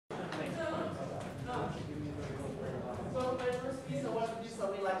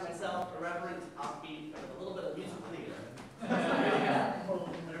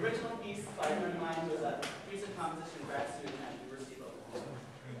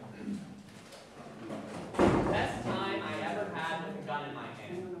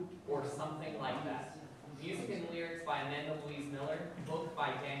by Amanda Louise Miller, book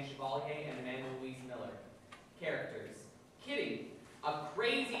by Dan Chevalier and Amanda Louise Miller. Characters. Kitty, a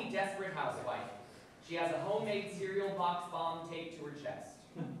crazy, desperate housewife. She has a homemade cereal box bomb taped to her chest.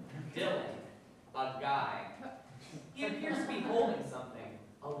 Dylan, a guy. He appears to be holding something.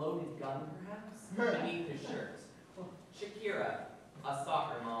 A loaded gun, perhaps, beneath his shirt. Shakiera, a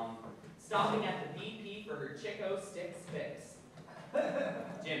soccer mom, stopping at the BP for her Chico Sticks fix.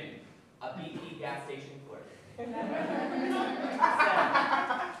 Jimmy, a BP gas station clerk. 7, a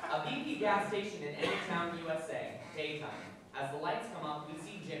BP gas station in any town, USA, daytime. As the lights come up, we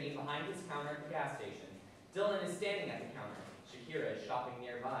see Jimmy behind his counter at the gas station. Dylan is standing at the counter. Shakiera is shopping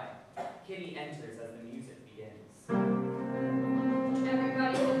nearby. Kitty enters as the music begins.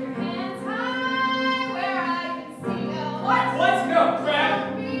 Everybody hold your hands high, where I can see no What? Let's go,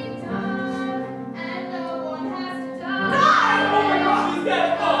 crap! be done, and no one has to die. Die! Oh my gosh, he's dead!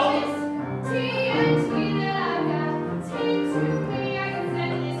 Oh! TNT that I've got taped to me, I can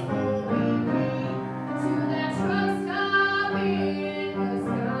send this baby to that truck stop in the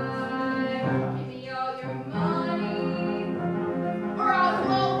sky. Give me all your money, or I'll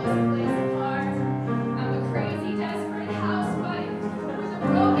blow this place apart. I'm a crazy, desperate housewife with a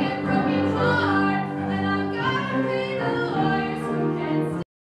broken heart, and I've gotta pay the lawyers who can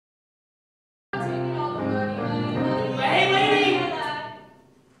stop taking all the money. Hey, lady! And I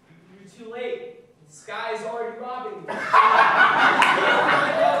You're too late. The sky's already robbing you. Sooner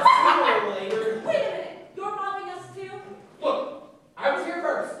or later. Wait a minute, you're robbing us too? Look, I was here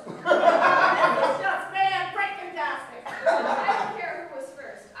first. This is just fan-freaking-tastic. I don't care who was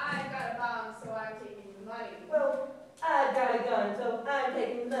first. I've got a bomb, so I'm taking the money. Well, I've got a gun, so I'm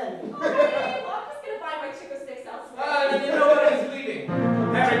taking the money. Okay, well, I'm just gonna buy my Chico Sticks elsewhere. Nobody's leaving.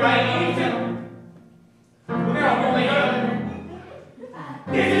 Everybody eat him. Now, only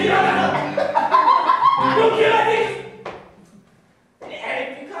Get the other! You kill it! And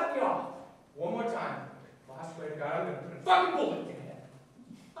if you cut me off one more time, well, I swear to God, I'm gonna put a fucking bullet in your head.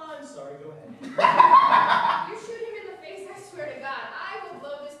 I'm sorry, go ahead. You shoot him in the face, I swear to God, I will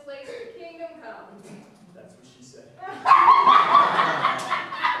blow this place to kingdom come. That's what she said.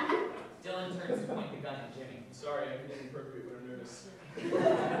 Dylan turns to point the gun at Jimmy. Sorry, I didn't appropriate what I noticed.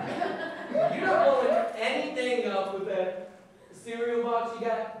 You're not blowing anything up with that cereal box you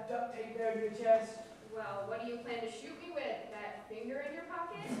got duct tape there to your chest. Well, what do you plan to shoot me with? That finger in your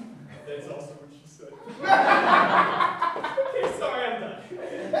pocket? That's also what she said. Okay, sorry, I'm done.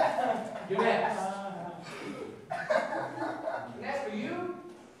 You're next. And as for you,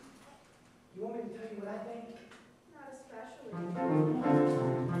 you want me to tell you what I think? Not especially.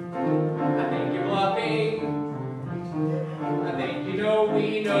 I think you're bluffing. I think you know we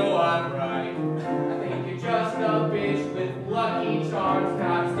know I'm right. I think you're just a bitch with lucky charms,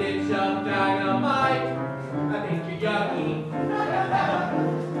 not stitch of dynamite. I think you're yucky.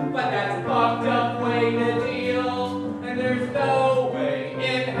 But that's a fucked up way to deal. And there's no way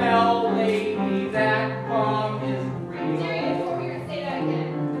in hell, lady, that bomb is real. Dare you come over here and say that again?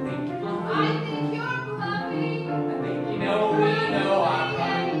 I think you're bluffing. I think you're bluffing. I think you know we know I'm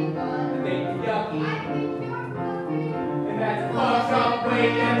right. I think you're yucky. I think you're bluffing. And that's a fucked up way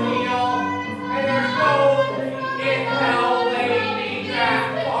to deal. And there's no way in hell, lady, that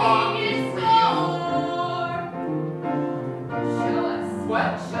bomb is real. Show us.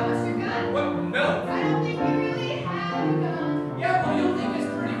 What? Show us your gun. What? No. I don't think you really have a gun. Yeah, well, you'll think it's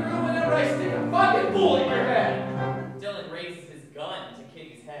pretty real whenever I stick a fucking bullet in your head. Dylan raises his gun to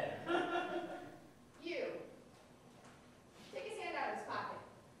Kitty's head. You. Take his hand out of his pocket.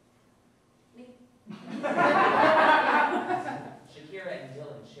 Me? Shakiera and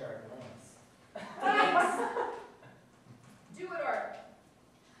Dylan share a glance. Thanks. Do it or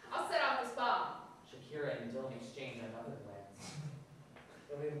I'll set off this bomb. Shakiera and Dylan exchange another glance.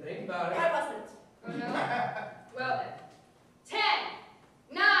 Don't even think about it. I wasn't. Oh no? Well then. 10,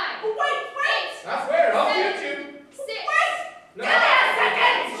 9, Oh, wait! I swear, I'll shoot you. 6. No. Give me a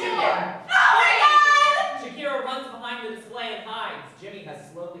second! Shoot you. Oh my God! Shakira runs behind the display and hides. Jimmy has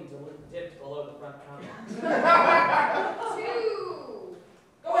slowly dipped below the front counter. 2.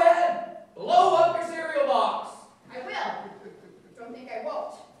 Go ahead. Blow up your cereal box. I will. Don't think I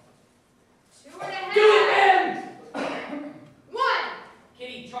won't. 2.5. Do it then. 1.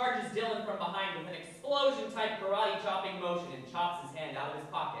 Kitty charges Dylan from behind with an explosion-type karate chopping motion and chops his hand out of his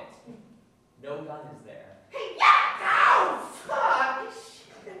pocket. No gun is there. Hey, yeah! Ow! Fuck!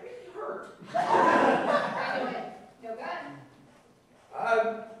 Shit, that really hurt. Anyway, no gun.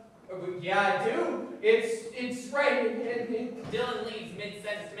 Yeah, I do. It's right. Dylan leaves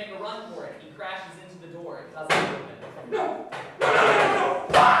mid-sentence to make a run for it. He crashes into the door. It doesn't open. No!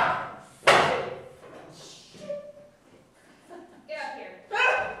 Fuck!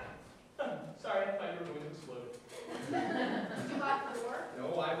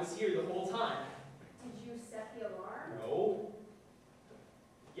 here the whole time. Did you set the alarm? No.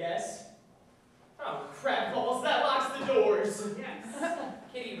 Yes. Oh, crap balls, that locks the doors. Yes.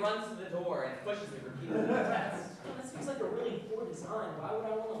 Kitty runs to the door and pushes it repeatedly to test. Well, that seems like a really poor design. Why would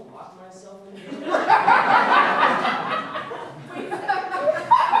I want to lock myself in here? Wait a second.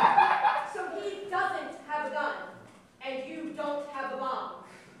 So he doesn't have a gun, and you don't have a bomb,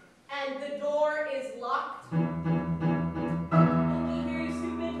 and the door is locked? Let me hear you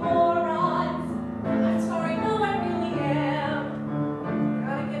stupid morons. I'm sorry, no, I really am.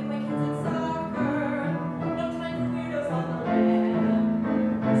 Gotta get my kids at soccer. No time for weirdos on the lam.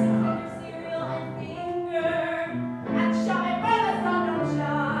 Six finger cereal and finger. And shop at where the sun don't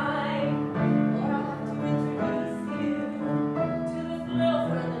shine. Or I'll have to introduce you to this little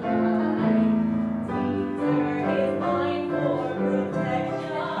friend of mine. Teaser is mine for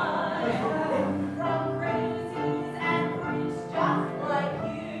protection from crazies and freaks just like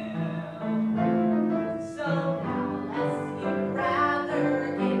you. So now, unless you'd rather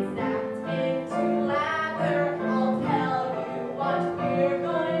get snapped into lather, I'll tell you what we're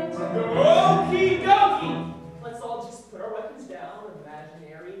going to do. Okie dokie! Let's all just put our weapons down,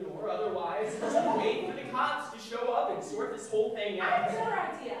 imaginary or otherwise, and just wait for the cops to show up and sort this whole thing I out. have another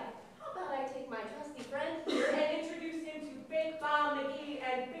idea. How about I take my trusty friend here and introduce him to Big Bomb McGee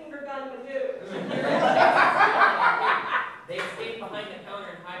and Finger Gun Magoo? They escape behind the counter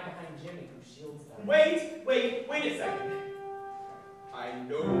and hide behind Jimmy, who shields them. Wait a second. I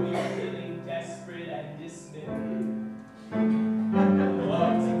know you're feeling desperate and dismayed. I'd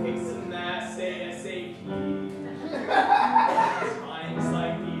love to kick some ass ASAP. Times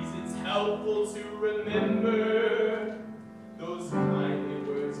like these, it's helpful to remember those kindly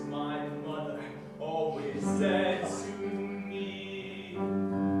words my mother always said to me.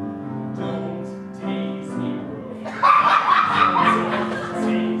 Don't tase me, bro. Don't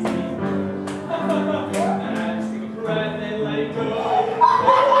tase me, bro. And take a breath and let it go.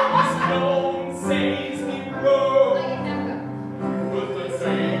 Don't seize me, bro. Put the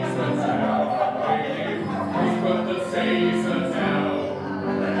tasers down, baby. Put the tasers down.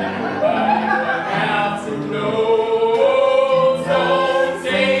 Everybody will have to know. Don't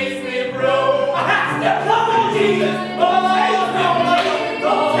tase me, bro. Come on, Jesus. Oh, no.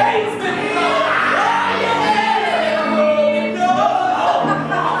 Don't tase me, bro.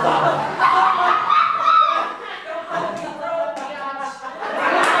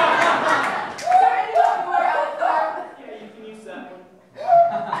 Yeah, you can use that one.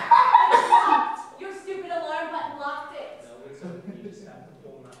 Your stupid alarm button locked it. No, it's okay. You just have to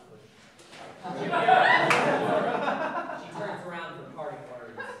pull